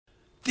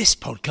This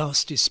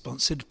podcast is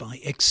sponsored by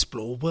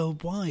Explore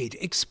Worldwide.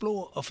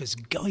 Explore offers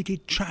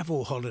guided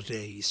travel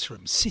holidays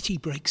from city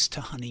breaks to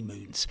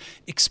honeymoons.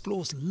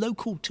 Explore's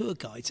local tour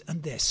guides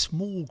and their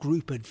small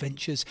group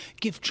adventures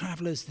give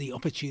travellers the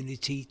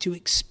opportunity to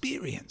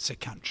experience a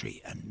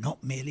country and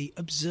not merely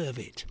observe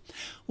it.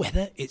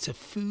 Whether it's a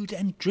food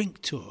and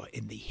drink tour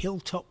in the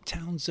hilltop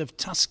towns of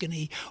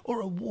Tuscany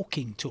or a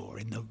walking tour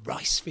in the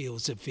rice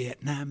fields of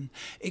Vietnam,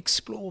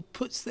 Explore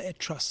puts their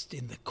trust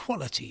in the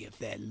quality of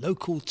their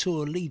local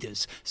tour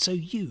leaders so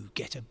you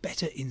get a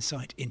better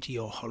insight into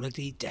your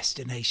holiday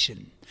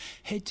destination.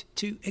 Head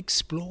to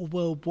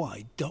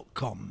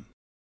exploreworldwide.com.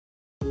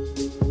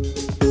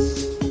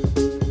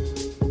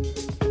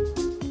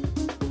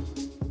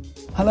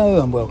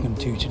 Hello and welcome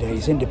to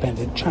today's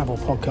independent travel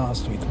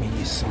podcast with me,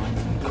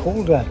 Simon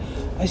Calder.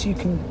 As you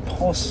can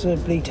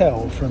possibly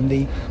tell from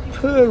the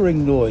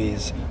purring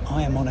noise,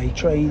 I am on a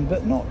train,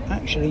 but not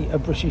actually a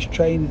British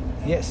train.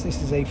 Yes,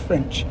 this is a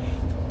French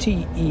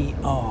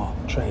TER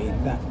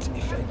train that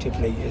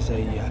effectively is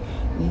a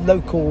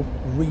local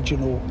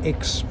regional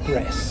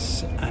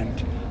express,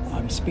 and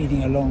I'm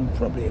speeding along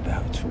probably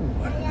about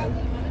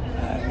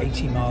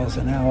 80 miles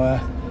an hour,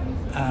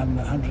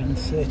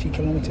 130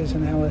 kilometres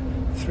an hour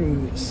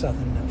through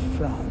southern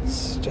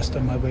France, just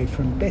on my way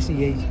from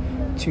Béziers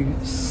to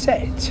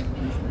Sète.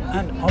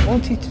 And I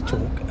wanted to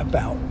talk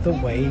about the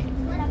way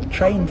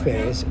train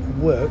fares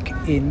work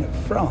in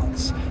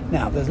France.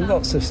 Now, there's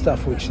lots of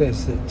stuff which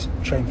says that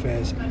train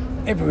fares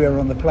everywhere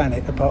on the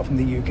planet apart from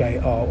the UK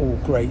are all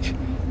great,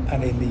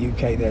 and in the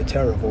UK they're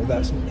terrible.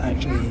 That's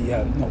actually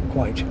not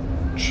quite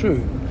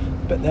true,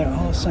 but there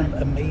are some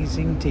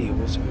amazing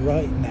deals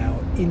right now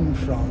in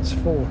France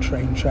for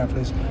train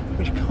travellers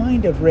which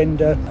kind of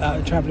render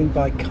travelling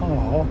by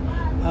car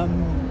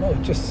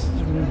just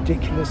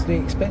ridiculously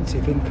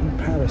expensive in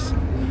comparison.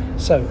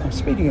 So I'm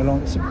speeding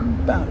along. It's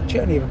about a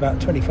journey of about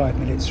 25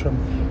 minutes from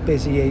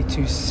Béziers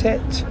to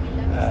Sète,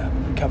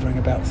 covering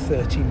about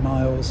 30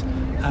 miles,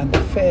 and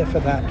the fare for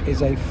that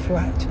is a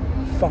flat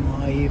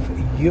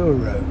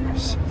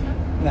 €5.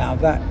 Now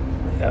that,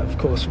 of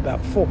course,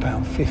 about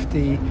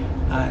 £4.50,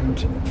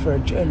 and for a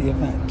journey of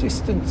that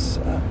distance,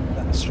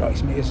 that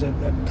strikes me as a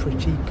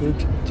pretty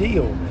good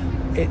deal.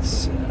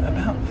 It's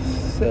about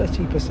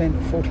 30%,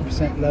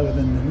 40% lower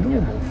than the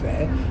normal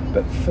fare,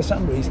 but for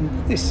some reason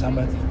this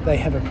summer they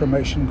have a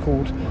promotion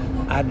called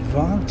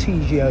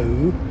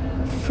Advantaggio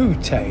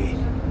Fute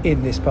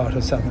in this part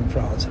of southern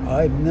France.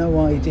 I have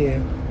no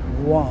idea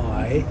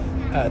why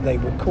they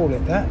would call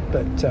it that,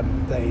 but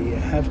they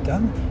have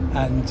done,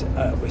 and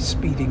we're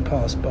speeding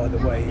past, by the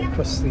way,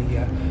 across the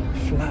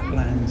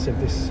flatlands of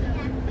this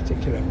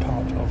particular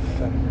part of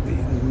the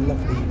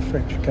lovely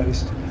French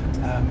coast,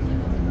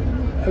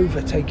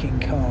 overtaking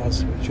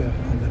cars which are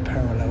on the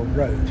parallel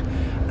road.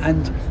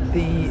 And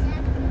the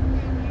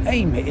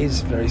aim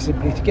is very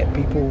simply to get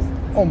people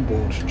on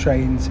board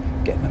trains,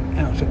 get them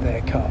out of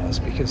their cars,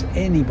 because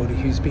anybody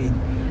who's been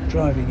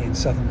driving in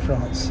southern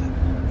France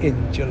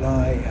in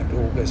July and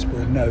August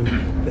will know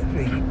that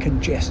the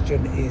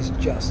congestion is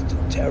just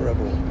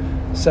terrible.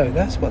 So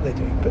that's what they're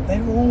doing. But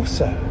they're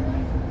also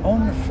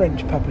on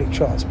French public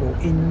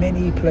transport in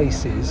many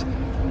places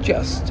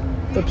just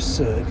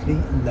absurdly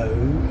low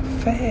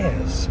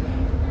fares.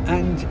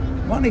 And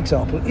one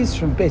example is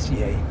from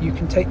Béziers. You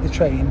can take the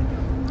train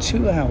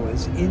 2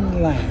 hours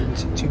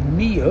inland to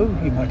Millau.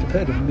 You might have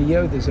heard of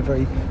Millau. There's a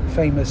very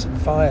famous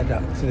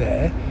viaduct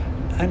there,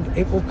 and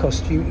it will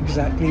cost you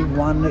exactly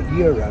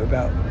 €1,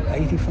 about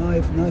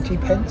 85-90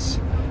 pence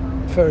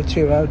for a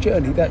 2-hour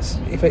journey. That's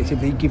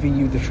effectively giving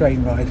you the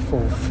train ride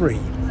for free.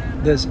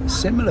 There's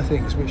similar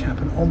things which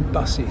happen on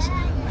buses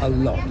a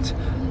lot.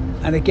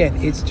 And again,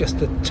 it's just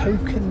a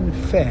token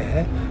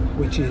fare,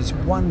 which is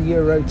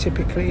 €1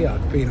 typically.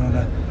 I've been on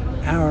an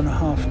hour and a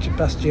half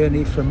bus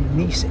journey from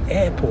Nice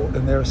Airport,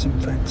 and there are some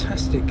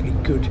fantastically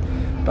good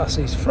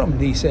buses from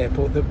Nice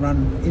Airport that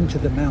run into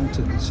the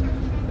mountains.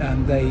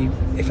 And they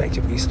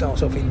effectively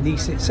start off in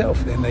Nice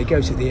itself, then they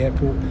go to the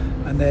airport,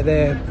 and they're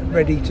there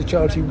ready to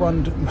charge you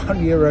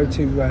 €1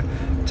 to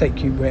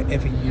take you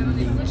wherever you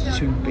need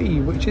to be,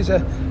 which is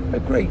a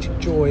great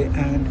joy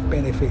and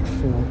benefit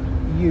for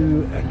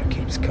you, and it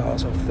keeps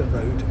cars off the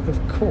road, of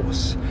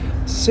course.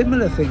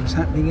 Similar things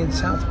happening in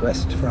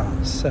southwest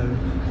France. So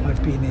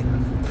I've been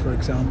in, for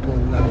example,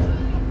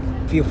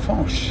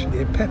 Villefranche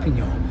near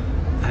Perpignan,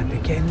 and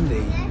again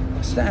the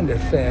standard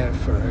fare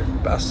for a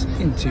bus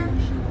into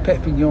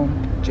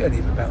Perpignan, journey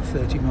of about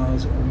 30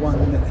 miles,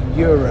 €1.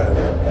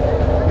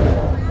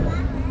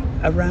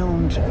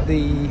 Around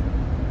the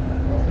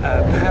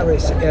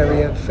Paris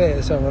area,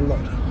 fares are a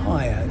lot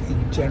higher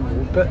in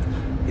general, but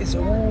it's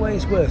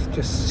always worth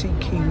just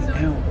seeking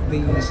out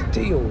these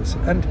deals.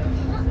 And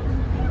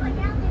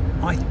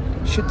I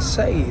should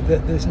say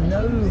that there's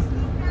no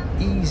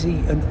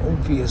easy and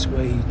obvious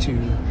way to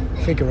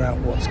figure out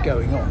what's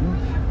going on.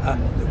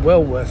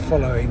 Well worth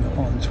following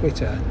on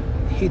Twitter,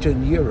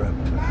 Hidden Europe.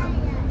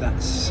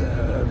 That's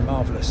a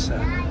marvellous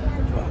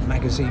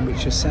magazine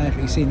which has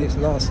sadly seen its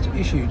last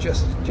issue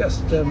just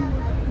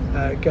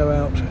go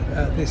out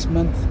this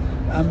month.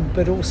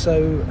 but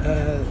also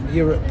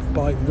Europe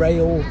by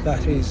rail.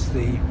 That is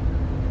the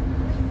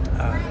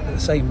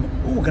same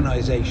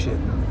organisation,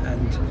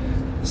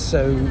 and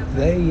so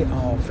they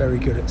are very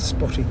good at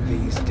spotting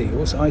these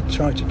deals. I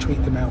try to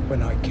tweet them out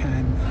when I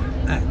can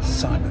at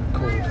Simon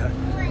Calder,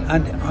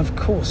 and of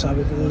course I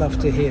would love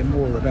to hear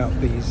more about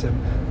these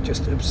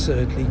just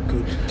absurdly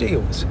good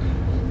deals.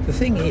 The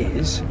thing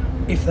is,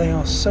 if they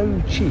are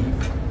so cheap,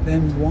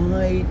 then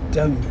why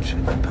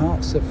don't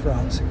parts of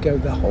France go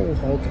the whole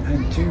hog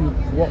and do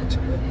what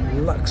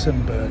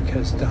Luxembourg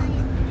has done,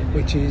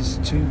 which is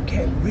to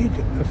get rid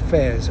of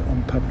fares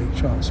on public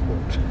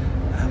transport?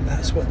 And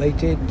that's what they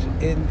did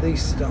in the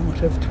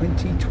start of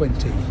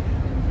 2020.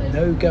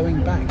 No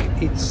going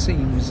back, it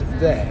seems,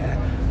 there.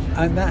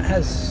 And that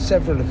has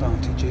several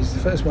advantages. The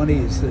first one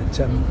is that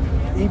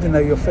even though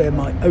your fare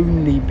might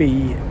only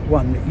be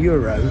 €1,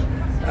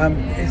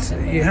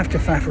 you have to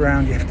faff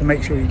around, you have to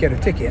make sure you get a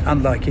ticket,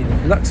 unlike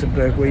in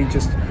Luxembourg where you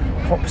just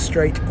hop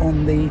straight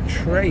on the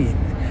train.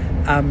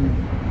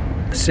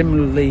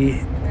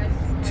 Similarly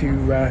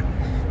to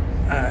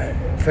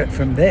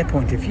from their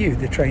point of view,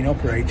 the train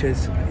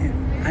operators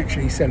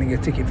actually selling a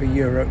ticket for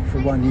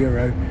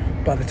 €1,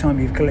 by the time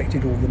you've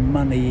collected all the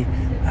money,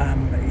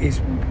 is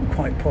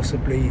quite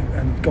possibly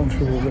and gone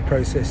through all the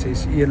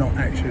processes, you're not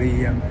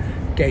actually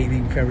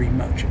gaining very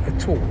much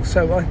at all.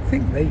 So I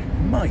think they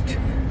might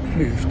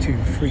move to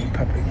free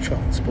public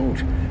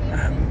transport,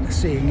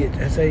 seeing it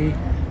as a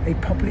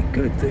public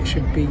good that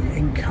should be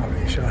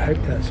encouraged. I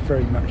hope that's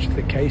very much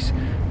the case.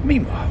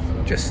 Meanwhile,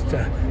 just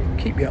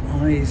keep your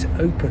eyes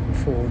open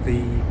for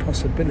the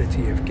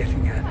possibility of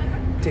getting a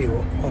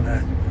deal on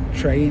a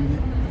train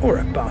or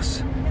a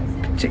bus,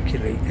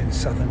 particularly in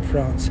southern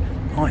France.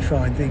 I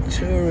find the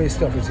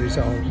tourist officers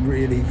are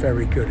really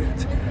very good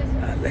at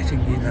letting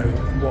you know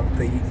what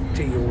the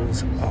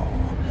deals are.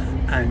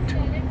 And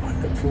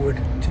I look forward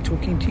to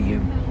talking to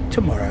you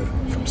tomorrow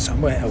from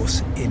somewhere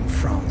else in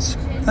France.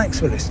 Thanks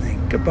for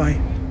listening. Goodbye.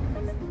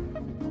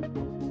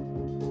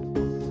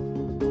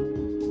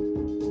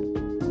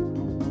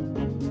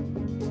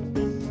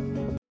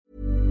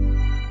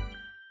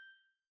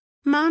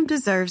 Mom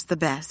deserves the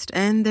best,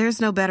 and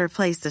there's no better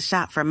place to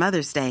shop for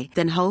Mother's Day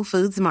than Whole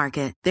Foods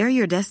Market. They're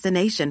your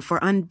destination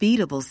for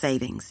unbeatable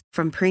savings,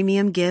 from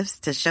premium gifts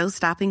to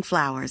show-stopping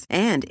flowers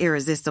and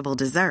irresistible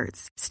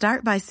desserts.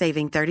 Start by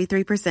saving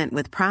 33%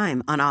 with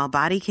Prime on all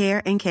body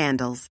care and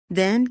candles.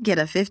 Then get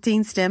a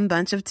 15-stem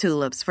bunch of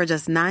tulips for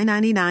just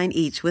 $9.99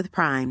 each with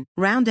Prime.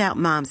 Round out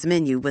Mom's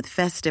menu with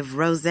festive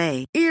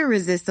rosé,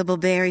 irresistible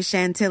berry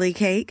chantilly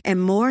cake,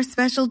 and more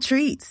special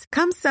treats.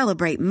 Come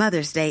celebrate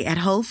Mother's Day at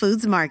Whole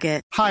Foods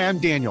Market. Hi, I'm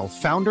Daniel,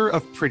 founder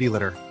of Pretty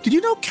Litter. Did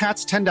you know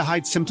cats tend to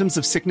hide symptoms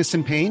of sickness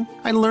and pain?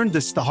 I learned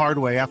this the hard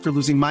way after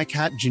losing my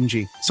cat,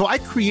 Gingy. So I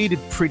created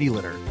Pretty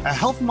Litter, a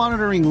health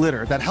monitoring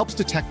litter that helps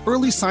detect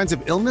early signs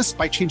of illness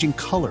by changing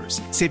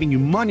colors, saving you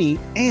money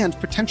and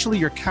potentially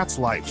your cat's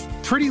life.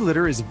 Pretty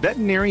Litter is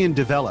veterinarian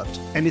developed,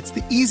 and it's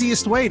the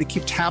easiest way to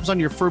keep tabs on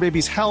your fur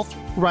baby's health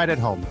right at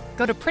home.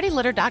 Go to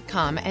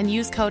prettylitter.com and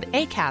use code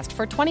ACAST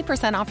for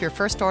 20% off your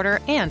first order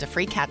and a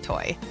free cat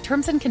toy.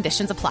 Terms and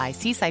conditions apply.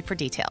 See site for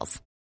details.